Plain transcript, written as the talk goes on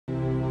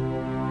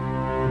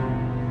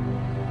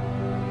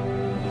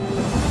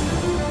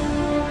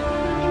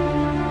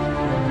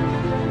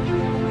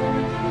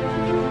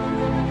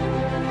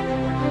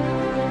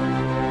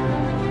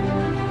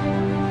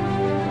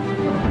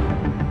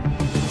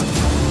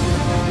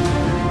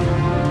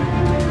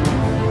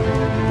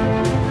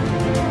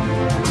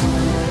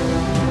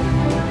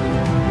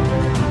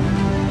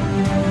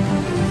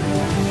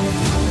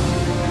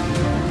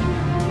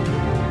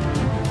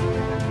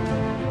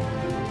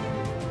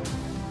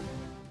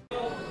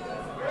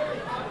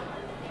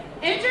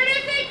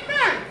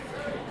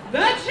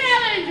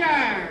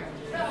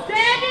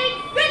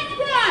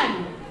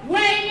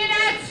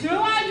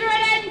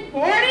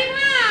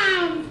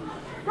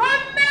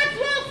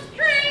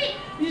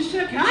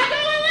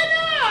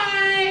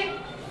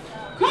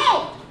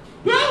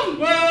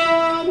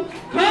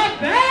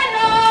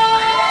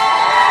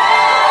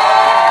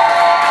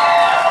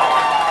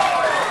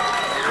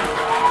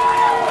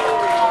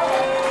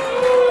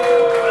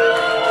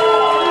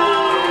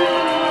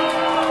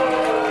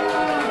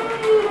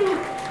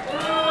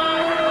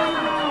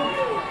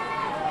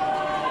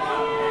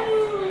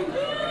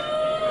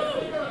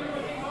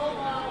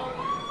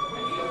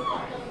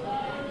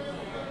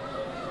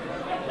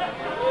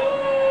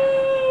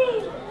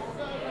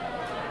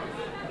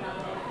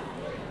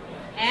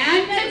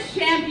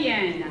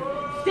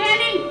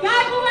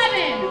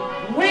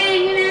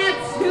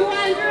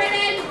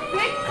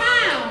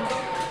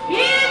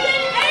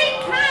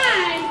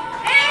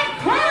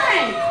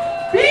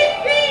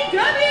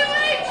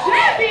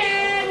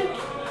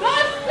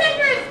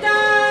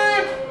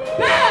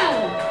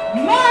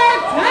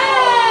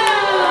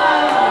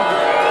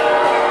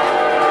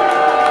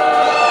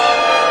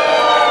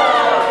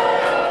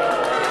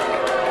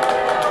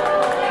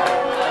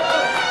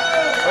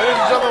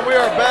gentlemen, we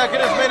are back.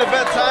 It is main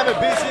event time at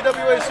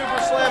BCWA Super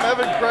Slam.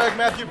 Evan Craig,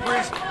 Matthew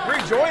Priest,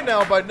 rejoined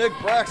now by Nick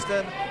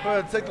Braxton, who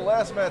had to take the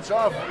last match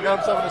off and got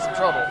himself into some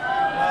trouble.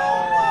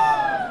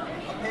 Well,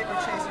 a paper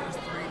chaser's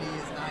 3D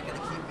is not going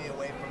to keep me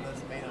away from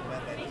this main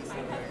event that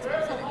BCWA is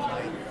presenting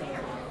tonight.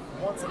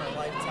 Once in a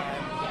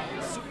lifetime,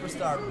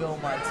 superstar Bill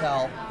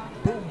Martel,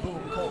 boom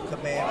boom Colt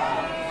Cabana.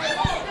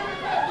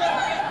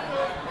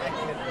 I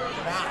could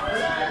not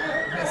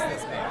miss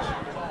this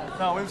match.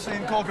 No, we've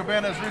seen Colt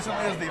Cabana as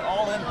recently as the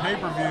All-In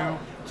pay-per-view,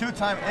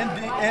 two-time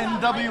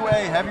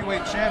NWA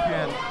heavyweight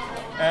champion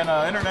and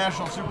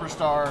international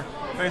superstar,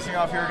 facing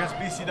off here against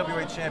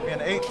BCWA champion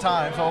 8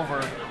 times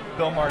over,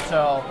 Bill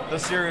Martel, the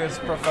serious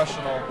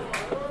professional.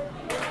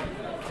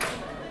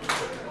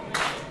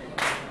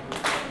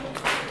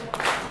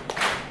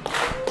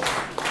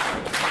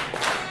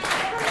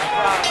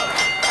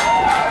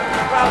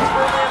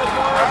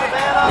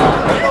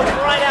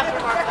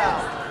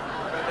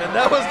 And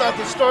that was not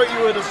the start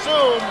you would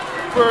assume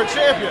for a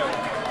champion.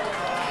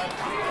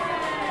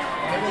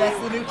 Maybe that's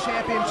the new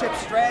championship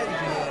strategy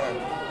there.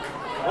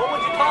 What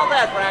would you call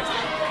that,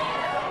 Braxton?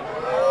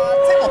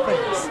 Tickle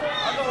fingers.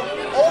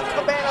 Old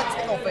Cabana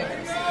tickle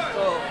fingers.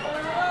 So,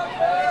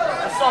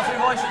 the sultry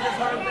voice you just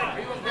heard,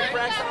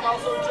 Braxton, I'm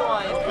also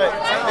joined. Hey,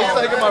 he's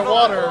taking my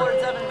water.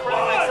 Evan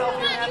Craig, myself,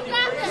 here, Matthew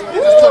Priest.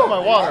 He just took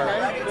my water.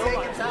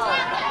 Bill Martel.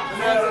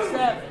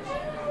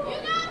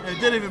 He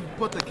didn't even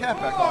put the cap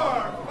back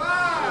on.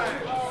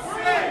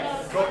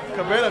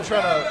 Cabana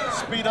trying to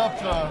speed up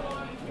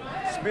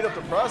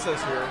the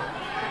process here.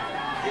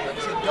 But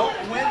you don't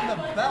win the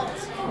belt,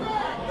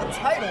 the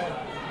title.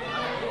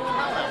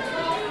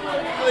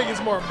 I think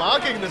he's more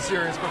mocking the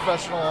serious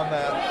professional on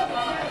that.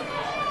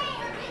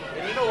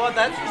 And you know what?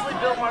 That's usually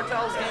Bill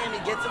Martel's game. He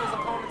gets in his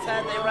opponent's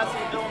head. They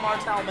wrestle a Bill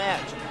Martel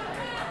match.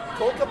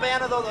 Colt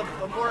Cabana, though, the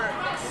more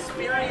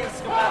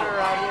experienced competitor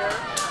out here.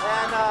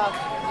 And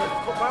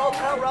if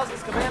Martel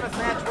wrestles Cabana's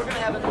match, we're going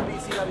to have a new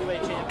BCWA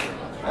champion.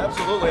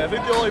 Absolutely. I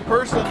think the only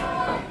person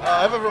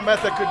I've ever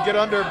met that could get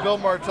under Bill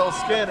Martel's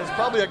skin is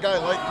probably a guy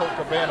like Colt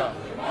Cabana.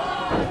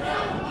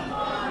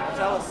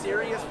 Martel, a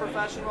serious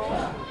professional.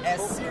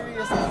 As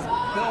serious as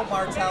Bill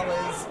Martel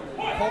is,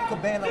 Colt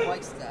Cabana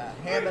likes to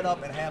ham it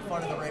up and have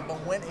fun in the ring, but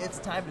when it's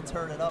time to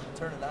turn it up and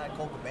turn it on,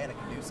 Colt Cabana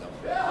can do so.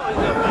 Oh, he's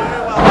a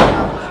very well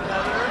accomplished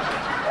competitor.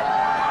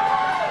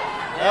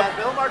 And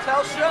Bill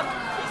Martel shook.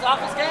 He's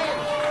off his game.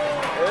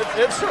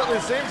 It certainly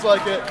seems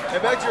like it.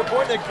 And back to your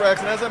point, Nick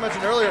Braxton, as I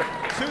mentioned earlier,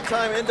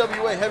 2-time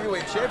NWA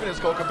heavyweight champion is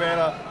Colt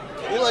Cabana.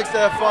 He likes to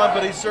have fun,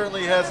 but he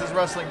certainly has his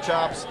wrestling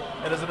chops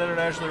and is an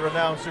internationally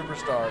renowned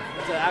superstar.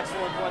 That's an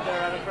excellent point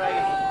there, Evan Craig.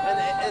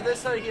 And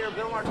this right here,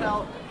 Bill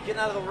Martel getting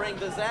out of the ring,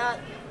 does that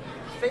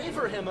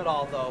favor him at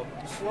all, though?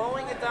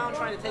 Slowing it down,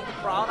 trying to take the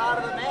crowd out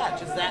of the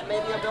match. Is that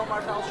maybe a Bill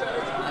Martel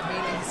strategy? I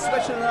mean, he's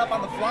switching it up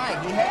on the fly.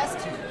 He has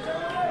to.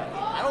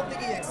 I don't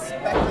think he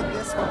expected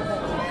this from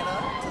Colt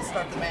Cabana to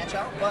start the match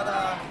out, but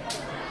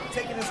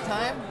taking his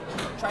time,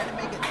 trying to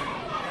make it,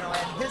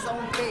 at his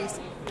own pace.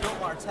 Bill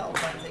Martel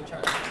trying to take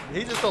charge.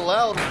 He just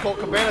allowed Colt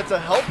Cabana to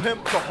help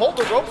him, to hold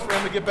the ropes for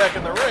him to get back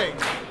in the ring.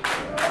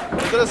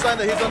 Is that a sign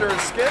that he's under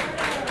his skin?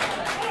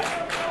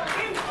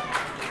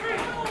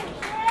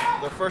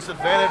 The first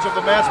advantage of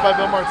the match by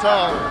Bill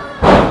Martel.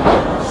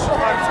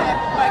 Short tap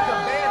by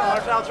Cabana.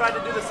 Martel tried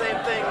to do the same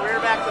thing,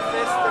 rear back the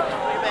fist, and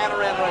Cabana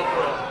ran right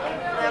through him.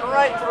 Ran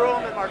right through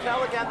him, and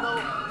Martel again,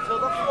 though, to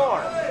the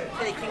floor.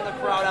 Taking the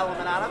crowd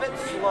element out of it,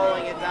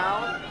 slowing it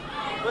down.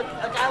 But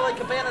a guy like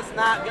Cabana's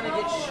not going to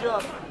get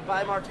shook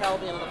by Martel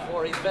being on the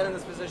floor. He's been in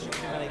this position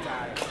too many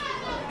times.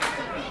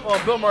 Well,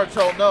 Bill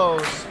Martel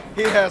knows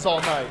he has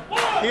all night.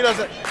 He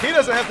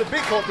doesn't have to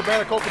beat Colt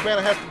Cabana. Colt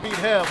Cabana has to beat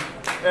him,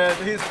 and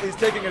he's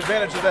taking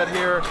advantage of that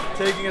here,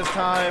 taking his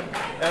time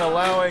and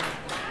allowing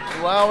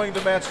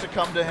the match to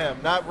come to him,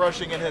 not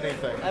rushing into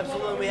anything.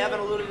 Absolutely. We haven't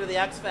alluded to the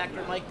X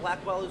Factor, Mike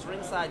Blackwell, who's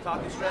ringside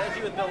talking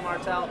strategy with Bill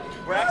Martel.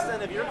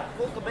 Braxton, if you're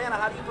Colt Cabana,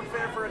 how do you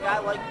prepare for a guy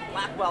like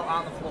Blackwell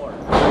on the floor?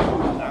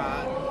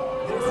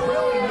 There's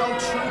really no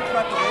true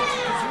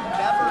preparation because you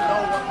never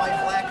know what Mike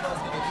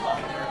Blackwell's going to do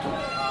out there.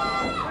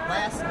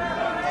 Last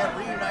at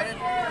Reunited,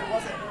 he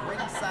wasn't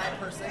ringside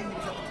per se. He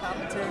was at the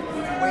commentary,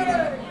 he was waiting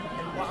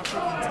and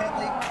watching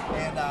intently.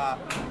 And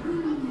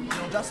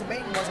Justin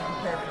Maiden wasn't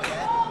prepared for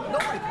that.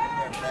 Nobody can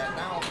prepare for that.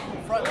 Now,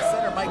 front and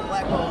center, Mike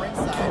Blackwell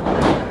ringside.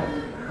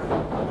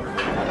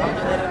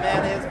 The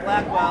man is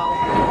Blackwell.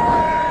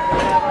 We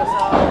have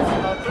ourselves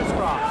a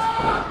crisscross.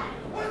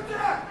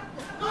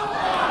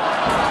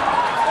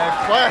 And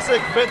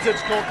classic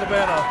vintage Colt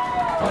Cabana.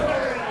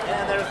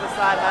 And there's the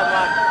side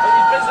headlock. But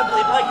you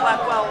visibly, Mike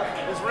Blackwell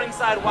is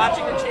ringside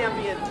watching the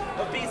champion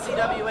of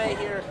BCWA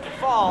here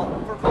fall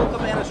for Colt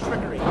Cabana's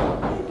trickery.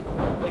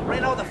 Like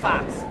Reno the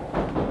Fox.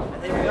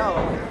 And there we go.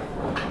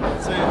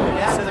 See,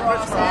 yeah, to the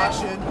crisscross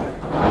action.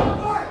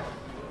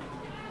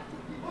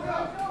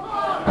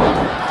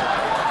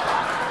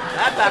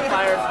 That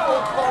backfires.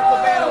 Colt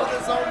Cabana with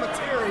his own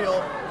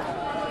material.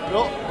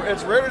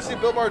 It's rare to see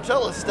Bill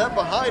Martel a step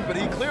behind, but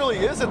he clearly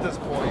is at this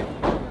point.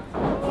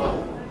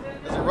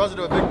 As he runs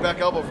into a big back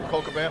elbow from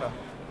Colt Cabana.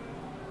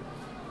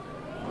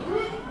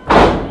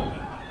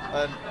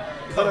 And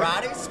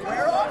Karate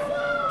square off?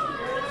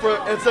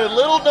 It's a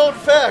little known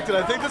fact, and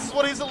I think this is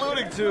what he's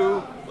alluding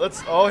to.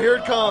 Oh, here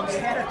it comes. He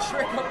had a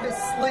trick up his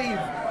sleeve.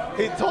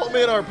 He told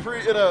me about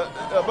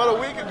a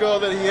week ago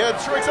that he had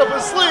tricks up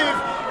his sleeve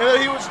and that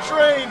he was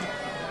trained.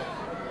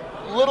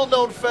 Little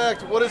known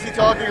fact. What is he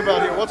talking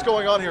about here? What's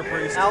going on here,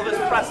 Priest? Elvis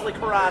Presley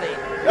karate.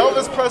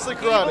 Elvis Presley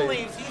karate. He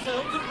believes he's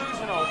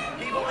delusional.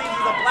 He believes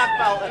he's a black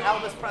belt in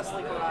Elvis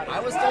Presley karate. I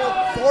was told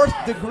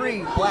 4th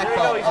degree black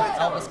belt of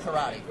Elvis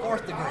karate.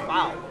 4th degree.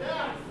 Wow.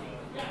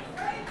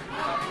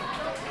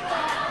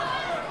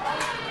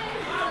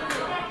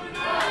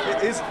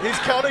 He's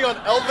counting on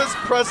Elvis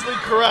Presley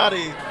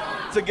karate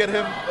to get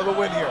him the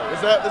win here.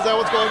 Is that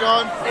what's going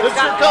on? This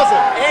is your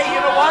cousin. Hey, you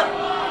know what?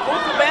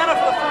 Colt Cabana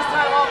for the first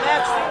time all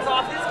match seems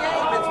off his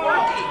game. It's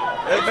working.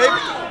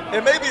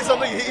 It may be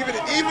something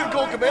even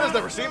Colt Cabana's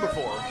never seen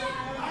before.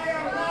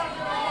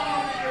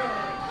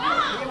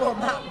 He will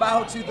not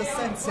bow to the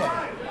sensei.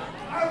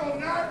 I will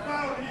not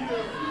bow to you.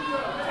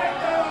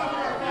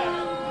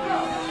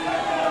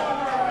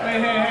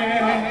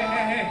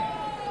 Hey.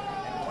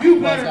 You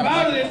better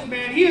bow to this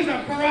man. He is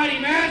a karate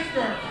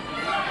master.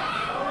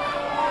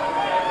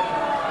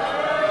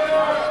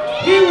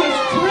 He was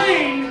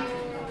trained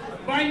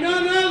by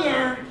none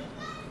other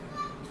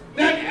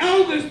than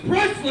Elvis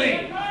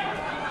Presley.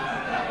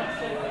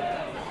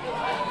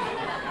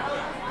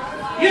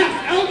 Yes,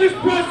 Elvis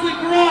Presley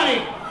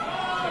karate.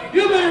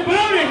 You better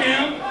bow to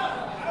him.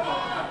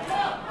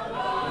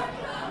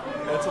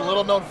 It's a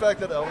little known fact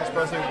that Elvis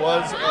Presley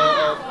was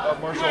a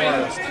martial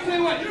artist. I tell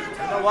you what. You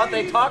know what?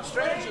 They talk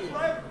strategy.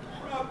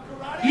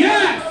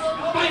 Yes,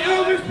 by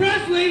Elvis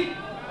Presley.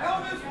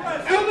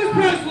 Elvis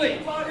Presley.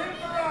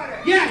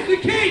 Yes, the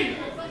king.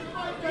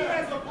 He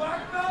has a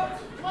black belt?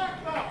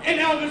 And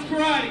Elvis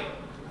karate.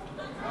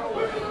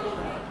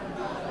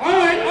 All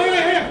right,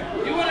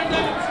 here. You want a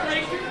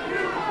demonstration?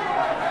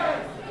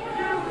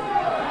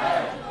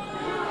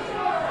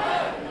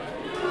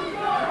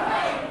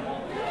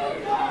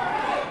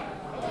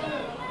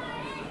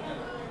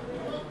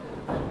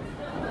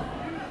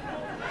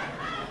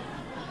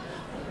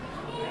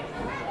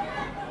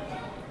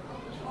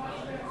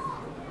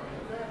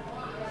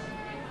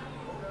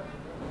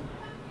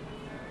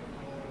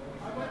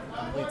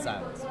 Complete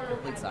silence.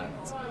 Complete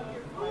silence.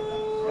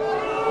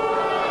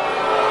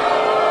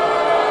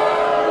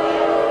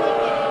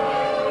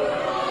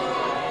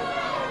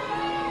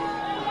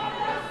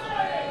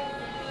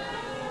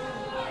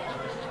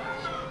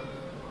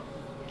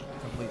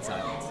 Complete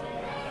silence.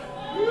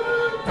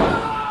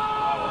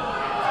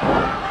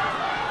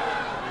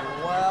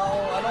 Well,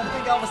 I don't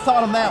think Elvis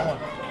taught him that one.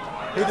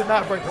 He did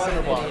not break the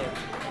cinder block.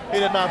 He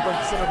did not break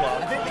the cinder I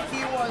block. think the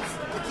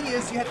key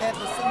is you have to have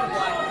the cinder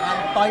block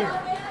on fire.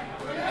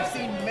 I've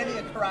seen many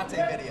a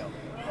karate video.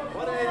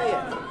 What an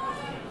idiot.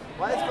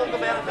 Why does Colt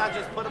Cabana not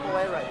just put him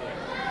away right here?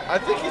 I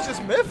think he's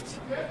just miffed.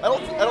 I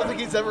don't think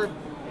he's ever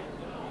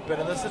been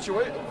in this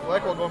situation.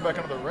 Blackwell going back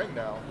into the ring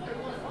now.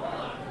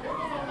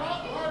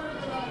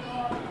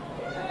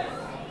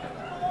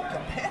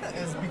 Cabana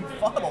is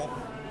befuddled,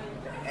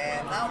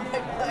 and now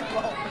Mike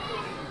Blackwell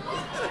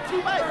is a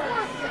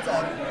 2x4. It's a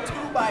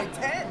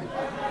 2x10.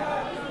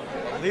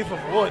 A leaf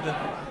of wood.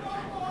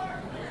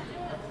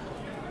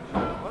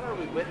 What are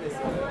we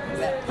witnessing? Is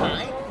that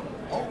pine?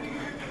 Oh.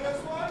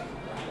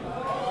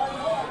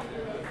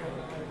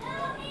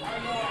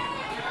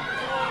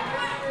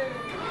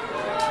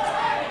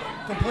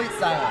 Complete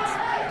silence.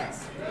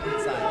 Yes,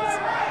 complete silence.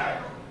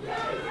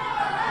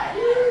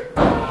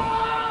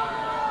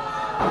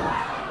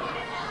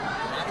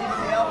 Not even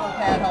the elbow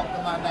pad helped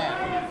him on that.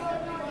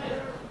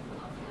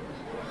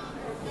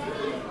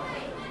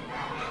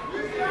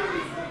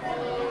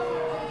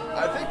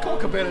 I think Colt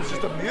Cabana's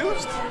just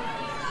amused.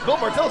 Bill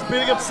Martel's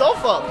beating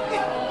himself up.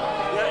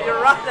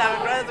 You're right.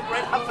 That's a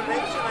great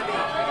observation. I mean,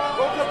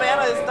 Colt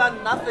Cabana has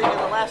done nothing in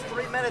the last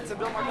 3 minutes, and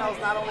Bill Martel's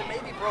not only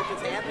maybe broke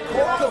his hand, maybe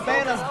Colt also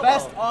Cabana's broke his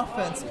best elbow.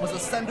 offense was a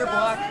cinder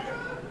block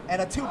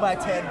and a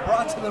 2x10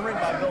 brought to the ring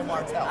by Bill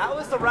Martel. How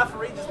is the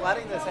referee just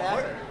letting this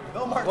happen?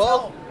 Bill Martel.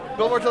 Well,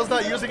 Bill Martel's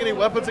not using any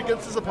weapons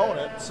against his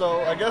opponent,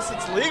 so I guess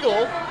it's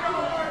legal.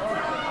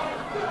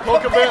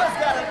 Colt Cabana's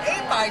Cabana, got an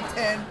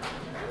 8x10.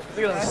 is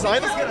he gonna I think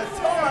sign he's it? gonna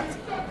taunt.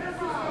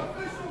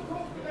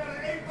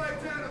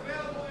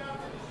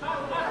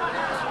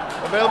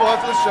 Available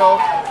after the show.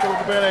 Colt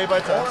Cabana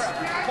 8x10s.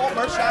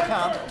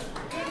 ColtMerch.com.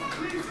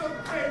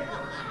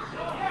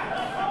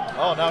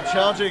 Oh, now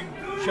challenging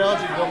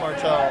Bill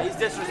Martel. He's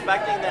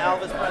disrespecting the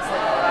Elvis Presley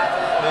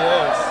karate. He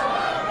is.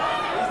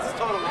 He's just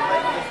totally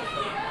fake.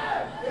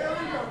 Here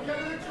we go. Give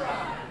it a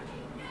try.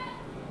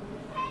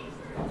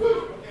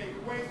 Okay,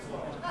 way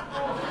slow. I'm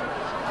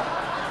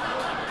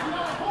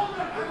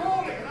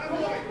holding.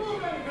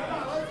 Come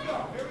on, let's go.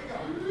 Here we go.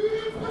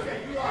 Okay,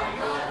 you are.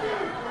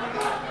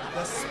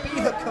 The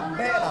speed of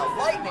Cabana,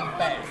 lightning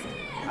fast.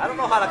 I don't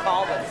know how to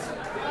call this.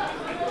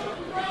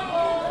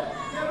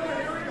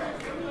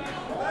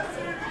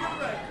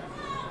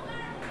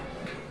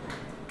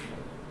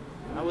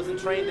 I wasn't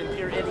trained in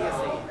pure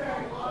idiocy.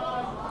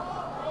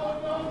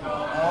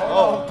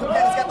 Oh,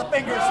 Cabana's got the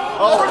fingers.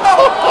 Oh, no!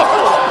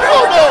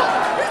 Oh, no!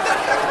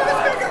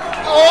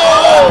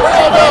 Oh,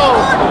 no!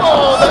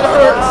 Oh, that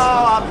hurts!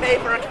 Oh, a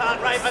paper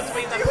cut right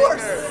between the You are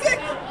fingers. sick!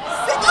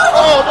 Sick!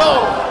 Oh, no!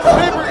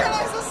 Paper.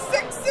 He's a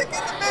sick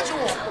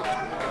individual!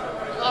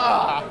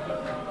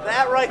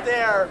 That right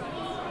there,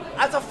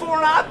 that's a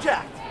foreign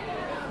object.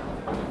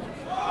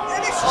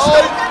 And he's Oh,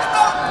 choking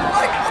out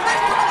Mike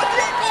Blackwell with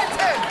the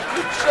 8x10!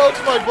 He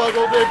chokes Mike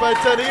Blackwell with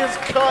 8x10. He is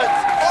cut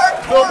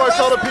Bill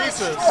Martel to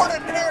pieces.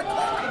 Extraordinaire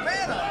Colt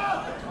Cabana.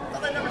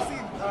 Thought I'd never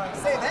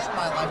say that in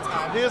my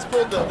lifetime. He has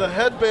pulled the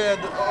headband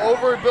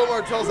over Bill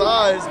Martel's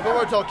eyes. Bill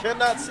Martel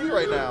cannot see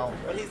right now.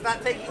 But he's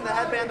not taking the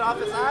headband off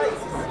his eyes.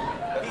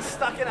 He's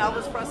stuck in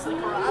Elvis Presley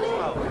karate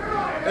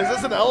mode. Is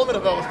this an element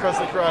of Elvis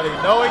Presley karate?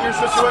 Knowing your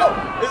situation,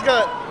 he's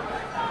got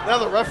now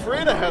the referee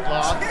in a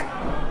headlock.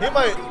 He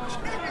might.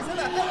 He's in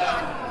a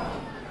headlock.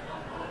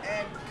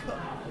 And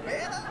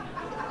Cabana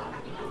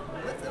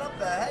lifted up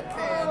the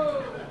headband.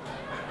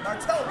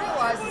 Martel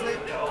realizes it.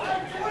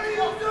 What are you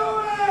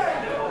doing?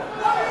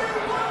 What are you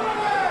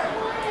doing?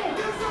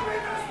 You should be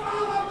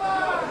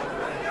disqualified.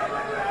 You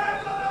put your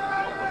hands on the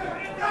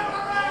referee.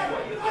 Referee,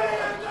 what are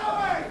you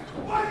doing?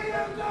 What are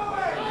you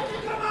doing?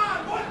 Come on,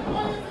 what are you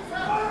doing?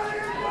 What are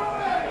you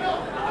doing?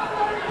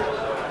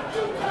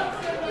 You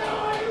touched it.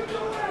 What are you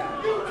doing?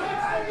 You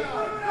touched it. You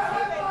put him in a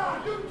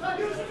headlock.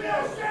 You should be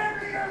ashamed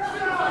of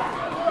yourself.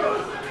 You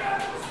should be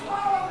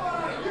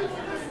disqualified. You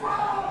should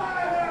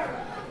disqualify him.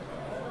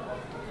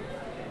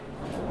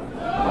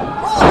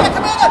 Roll back,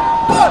 Cabana.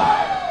 1,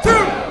 2.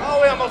 Oh,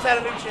 we almost had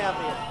a new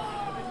champion.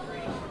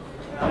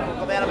 Now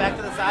Cabana back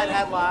to the side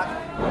headlock.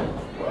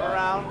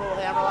 Around, little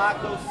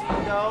hammerlock, goes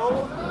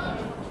Cinco.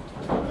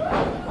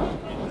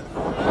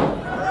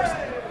 First.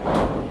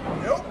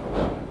 Nope.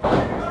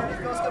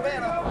 Underneath goes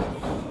Cabana.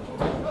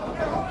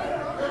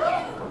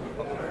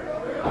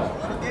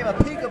 Gave a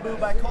peekaboo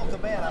by Colt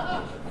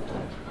Cabana.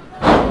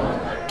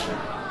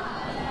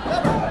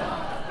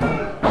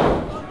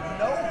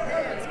 No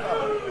hands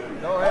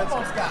covered. No hands.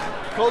 Almost got it.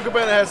 Colt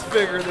Cabana has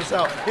figured this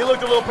out. He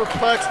looked a little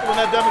perplexed when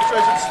that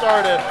demonstration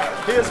started.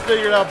 He has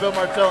figured out Bill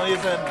Martel, and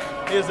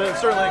he is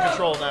certainly in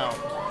control now.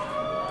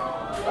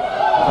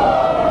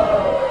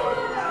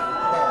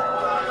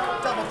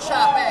 Double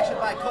chop action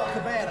by Colt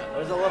Cabana.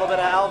 There's a little bit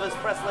of Elvis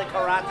Presley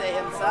karate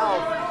himself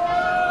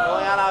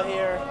going on out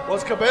here.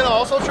 Was Cabana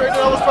also trained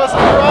in Elvis Presley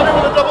karate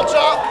with a double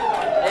chop?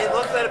 It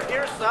looks like it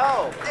appears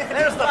so.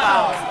 There's the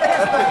bow.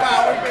 There's the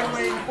bow we've been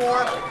waiting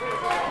for.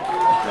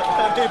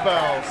 And he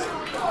bows.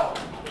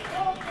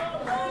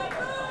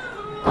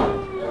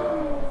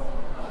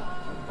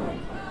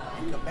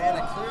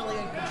 Cabana clearly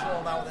in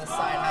control now with his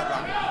side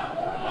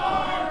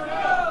headlock.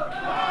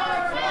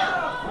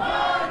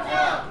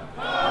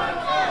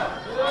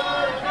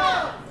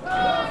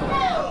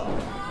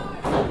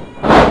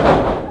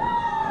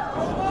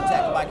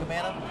 Tackled by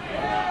Cabana.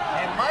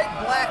 And Mike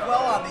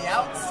Blackwell on the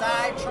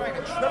outside trying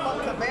to trip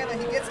up Cabana.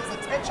 He gets his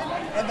attention,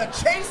 and the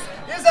chase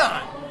is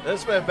on.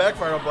 This man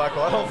backfired on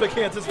Blackwell. I don't think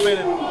he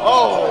anticipated.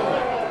 Oh!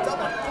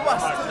 Double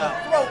thrust to the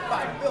throat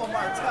by Bill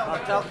Martel.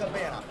 Martel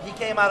Cabana. He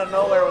came out of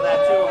nowhere with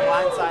that too and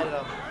blindsided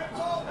him.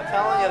 I'm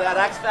telling you, that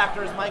X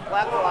Factor is Mike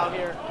Blackwell out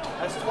here.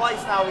 That's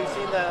twice now we've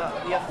seen the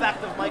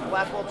effect of Mike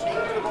Blackwell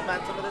change the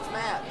momentum of this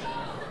match.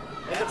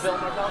 Into Bill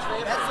Martel's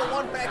favor. That's the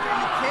one factor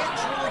you can't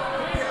truly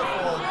prepare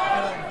for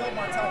in a Bill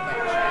Martel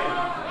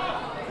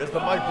match. It's the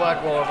Mike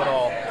Blackwell of it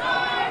all.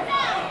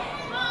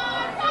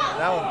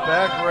 Now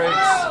back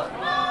rakes.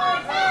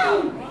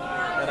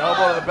 An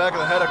elbow to the back of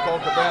the head of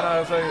Colt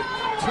Cabana as they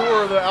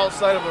tour the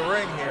outside of the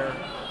ring here.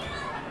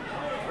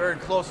 Very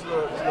close to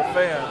the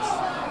fans.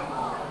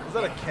 Is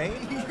that a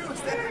cane? He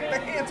used that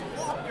man's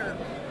walking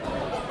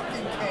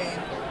cane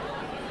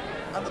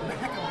on the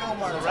back of Bill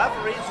Martel. The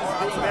referee's just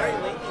being very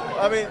lenient.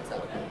 I mean,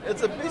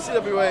 it's a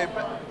BCWA,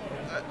 but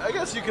I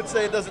guess you could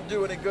say it doesn't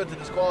do any good to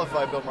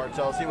disqualify Bill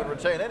Martel, as he would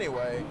retain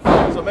anyway.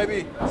 So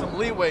maybe some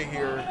leeway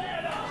here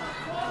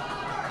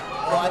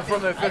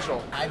from the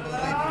official. I believe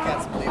we've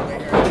got some leeway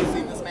here. Have you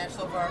seen this match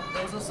so far?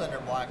 There was a cinder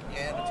block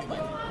and a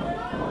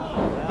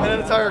 2x2. And an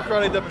entire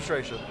karate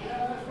demonstration.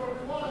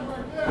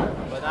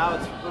 But now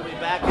it's moving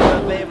back in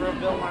the favor of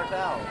Bill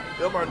Martel.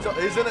 Bill Martel,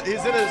 he's in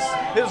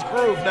his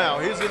groove now.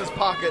 He's in his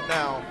pocket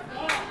now.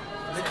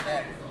 Look at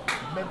that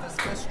Memphis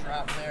fist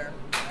drop there.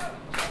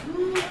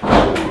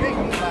 Big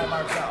move by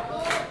Martel.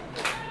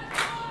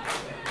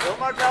 Bill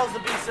Martel's the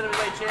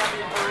BCWA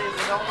champion for a reason.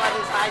 Don't let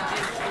his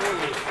hygiene fool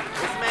you.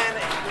 This man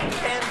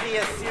can be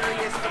a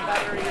serious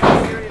competitor. He's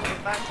a serious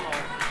professional.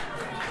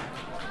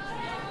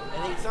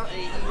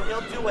 And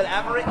he'll do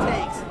whatever it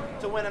takes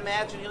to win a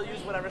match, and he'll use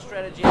whatever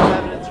strategy as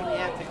evidence from the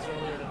antics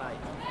earlier tonight.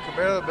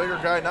 Cabana, the bigger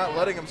guy, not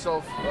letting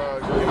himself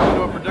get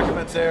into a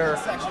predicament there.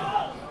 Section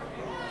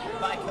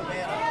by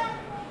Cabana.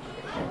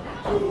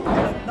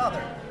 And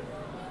another.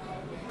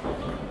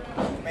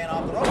 Cabana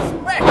off the ropes.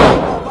 Back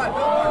by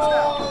Bill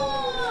Martel.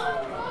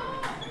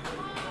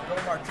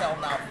 Bill Martel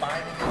now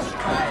finding his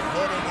stride,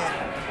 hitting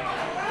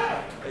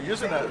it.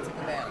 Using that To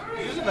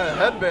Cabana.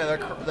 headband,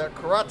 that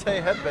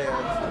karate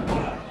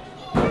headband.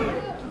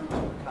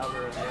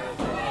 Cover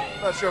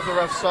there. Not sure if the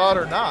ref saw it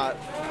or not.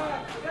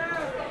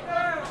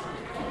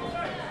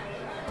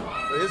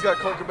 But he's got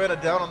Colt Cabana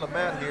down on the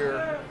mat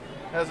here.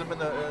 Has him in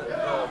the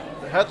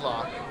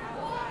headlock.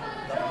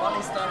 The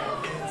funny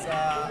stuff is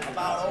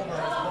about over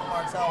as Bill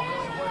Martel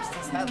really works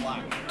this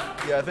headlock.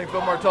 Yeah, I think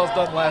Bill Martel's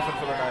done laughing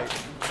for the night.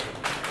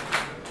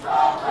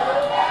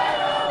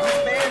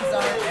 These fans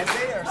aren't, and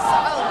they are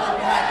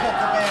solidly behind Colt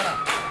Cabana.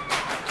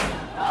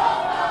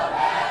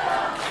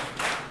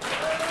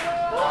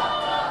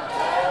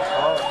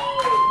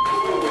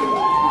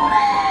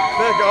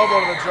 Big elbow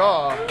to the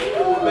jaw.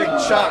 Big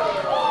chop.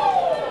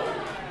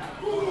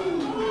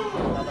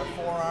 Another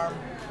forearm.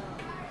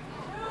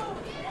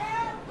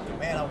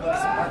 Cabana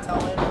whips Martel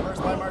in.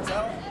 First by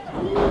Martel.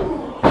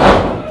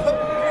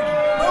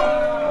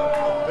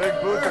 Big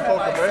boot to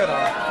Colt Cabana.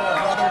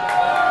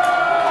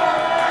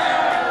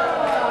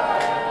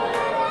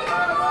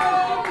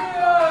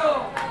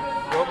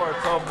 Bill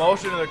Martel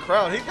motioning the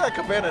crowd. He got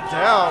Cabana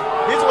down.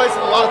 He's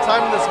wasting a lot of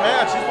time in this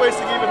match. He's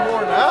wasting even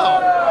more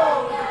now.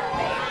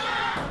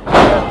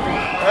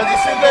 As you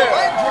see there,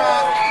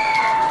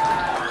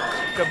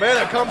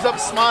 Cabana comes up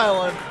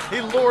smiling.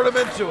 He lured him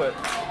into it.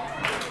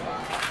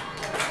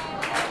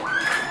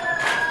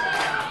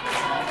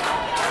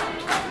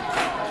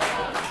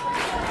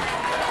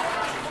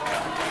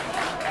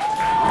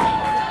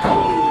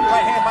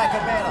 Right hand by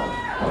Cabana.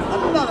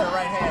 Another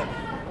right hand.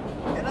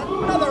 And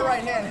another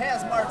right hand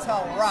has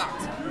Martel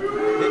rocked.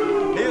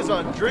 He is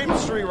on Dream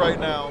Street right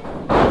now.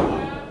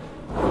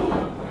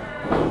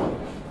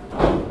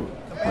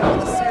 Cabana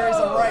with a series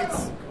of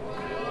rights.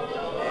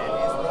 And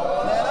he's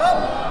rolling it up.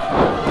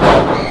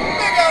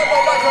 Big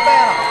elbow by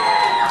Cabana.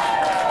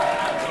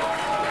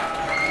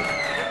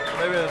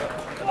 Maybe an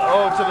O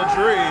to the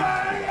tree.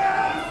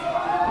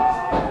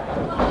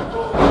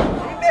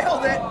 He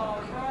nailed it.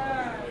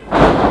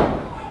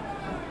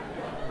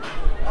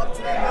 Up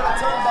to that middle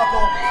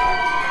turnbuckle.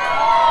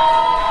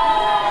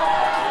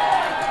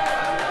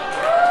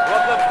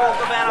 What could Colt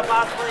Cabana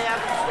possibly have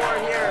in store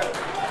here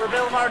for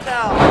Bill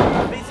Martel?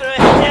 BCWA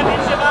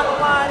Championship on the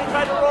line. He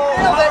tried to roll.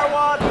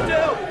 Power 1,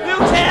 2. New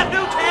champ,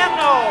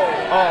 no.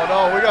 Oh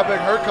no, we got Big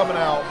Hurt coming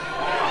out.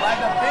 By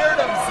the beard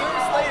of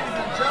Zeus, ladies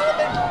and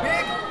gentlemen,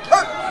 Big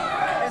Hurt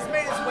has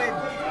made his way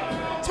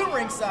to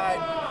ringside.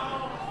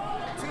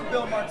 2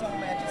 Bill Martel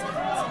matches in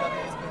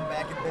BCWA has been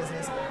back in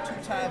business. 2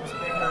 times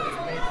Big Hurt has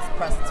made his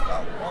presence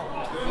felt. Well,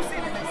 we've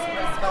seen him make his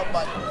presence felt,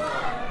 but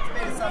he's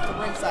made himself to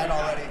ringside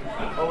already.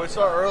 Well, we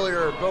saw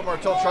earlier Bill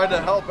Martel tried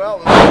to help out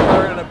with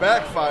Big and it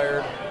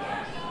backfired.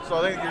 So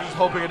I think you're just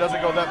hoping it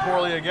doesn't go that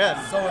poorly again.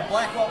 So if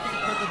Blackwell can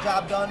get the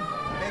job done,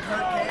 Big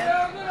Hurt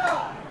can.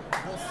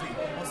 We'll see.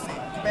 We'll see.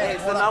 Hey,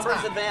 it's the numbers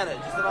advantage.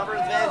 It's the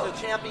numbers advantage,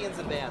 the champion's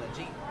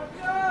advantage.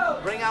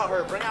 Bring out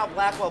Hurt, bring out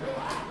Blackwell.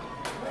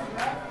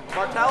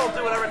 Martel will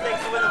do whatever it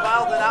takes to win the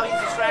bout, and now he's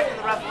distracting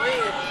the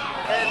referee.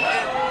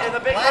 And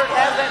the Big Hurt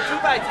has that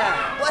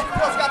 2x10.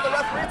 Blackwell's got the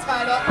referee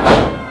tied up.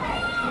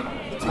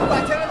 The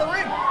 2x10 in the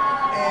ring.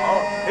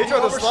 And He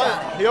tried to slide.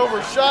 He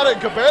overshot it.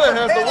 Cabana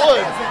has the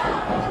wood.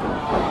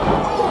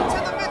 Ooh, to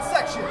the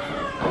midsection.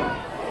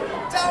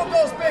 Down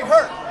goes Big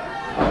Hurt.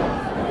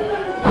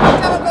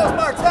 Down goes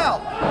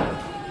Martel.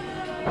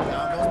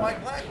 Down goes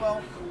Mike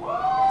Blackwell.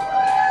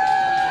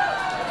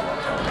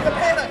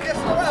 Cabana gets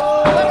the ref.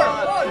 Number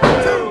 1,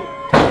 2.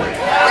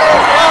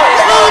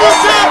 Another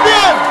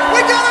champion! We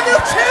got a new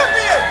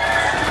champion!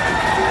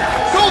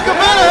 Colt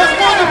Cabana has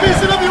won the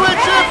BCWA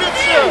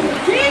Championship!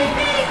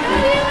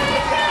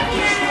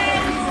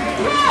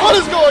 What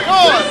is going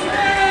on?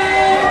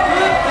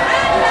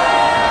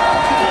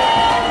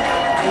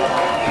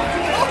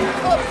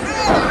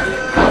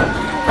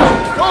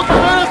 Colt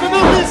Cabana is the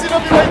new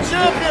BCWA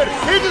champion.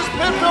 He just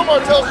pinned Bill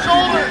Martel's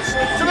shoulders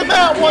to the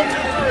mat. 1, 2,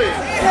 3.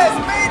 He has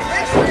made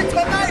history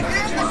tonight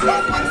in the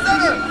Copeland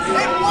Center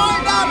in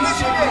Wyandotte,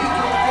 Michigan.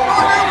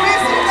 Our new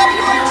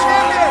BCWA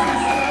champion,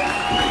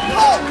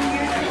 Colt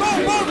Boom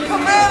Boom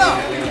Cabana.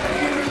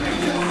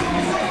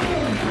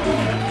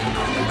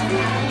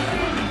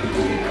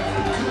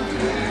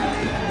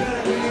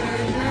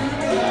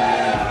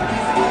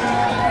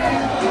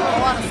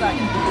 Hold on a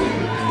second.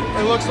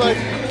 It looks like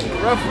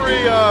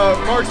referee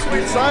Mark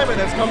Sweet Simon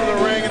has come to the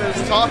ring and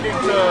is talking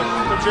to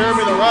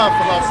Jeremy the ref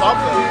about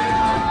something.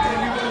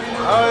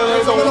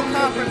 There's a little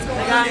conference going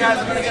on. Hang on, guys,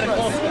 I'm going to get a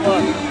closer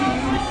look.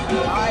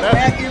 All right,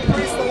 Matthew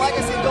Priest, the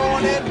legacy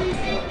going in.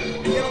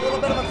 Get a little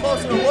bit of a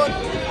closer look.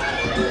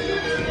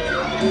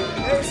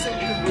 There's some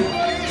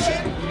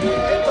confusion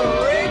in the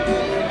ring.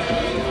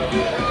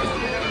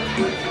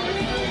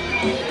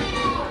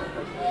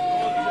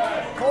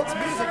 Colt's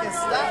music is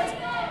stopped.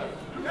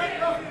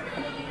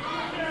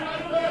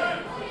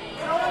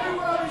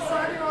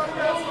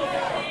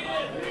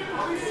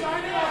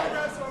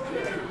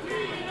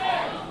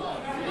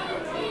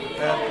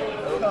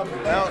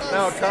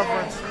 Now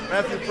conference,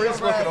 Matthew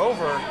Priest looking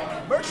over.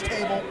 Merch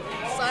table,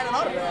 signing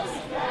autographs.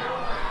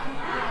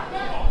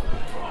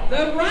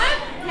 The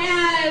ref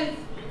has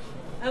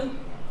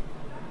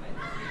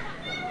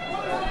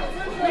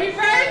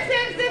reversed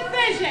his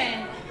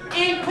decision,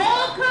 and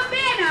Colt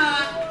Cabana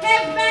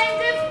has been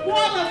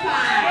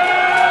disqualified.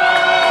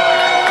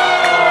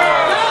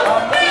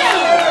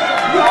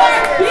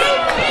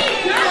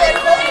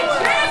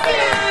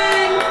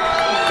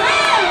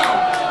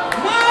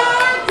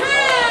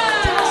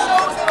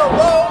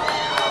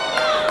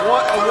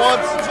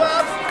 once. Screw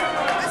jobs.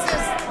 This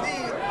is the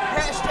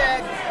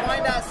hashtag Why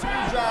Not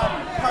Screw Job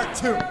Part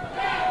 2.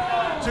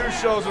 2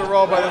 shows in a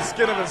row by the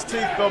skin of his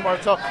teeth, Bill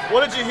Martel.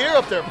 What did you hear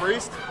up there,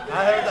 Priest?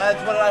 I heard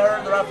that's what I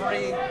heard. The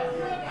referee.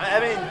 I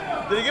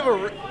mean, Did he give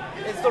a?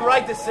 it's the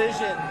right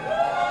decision.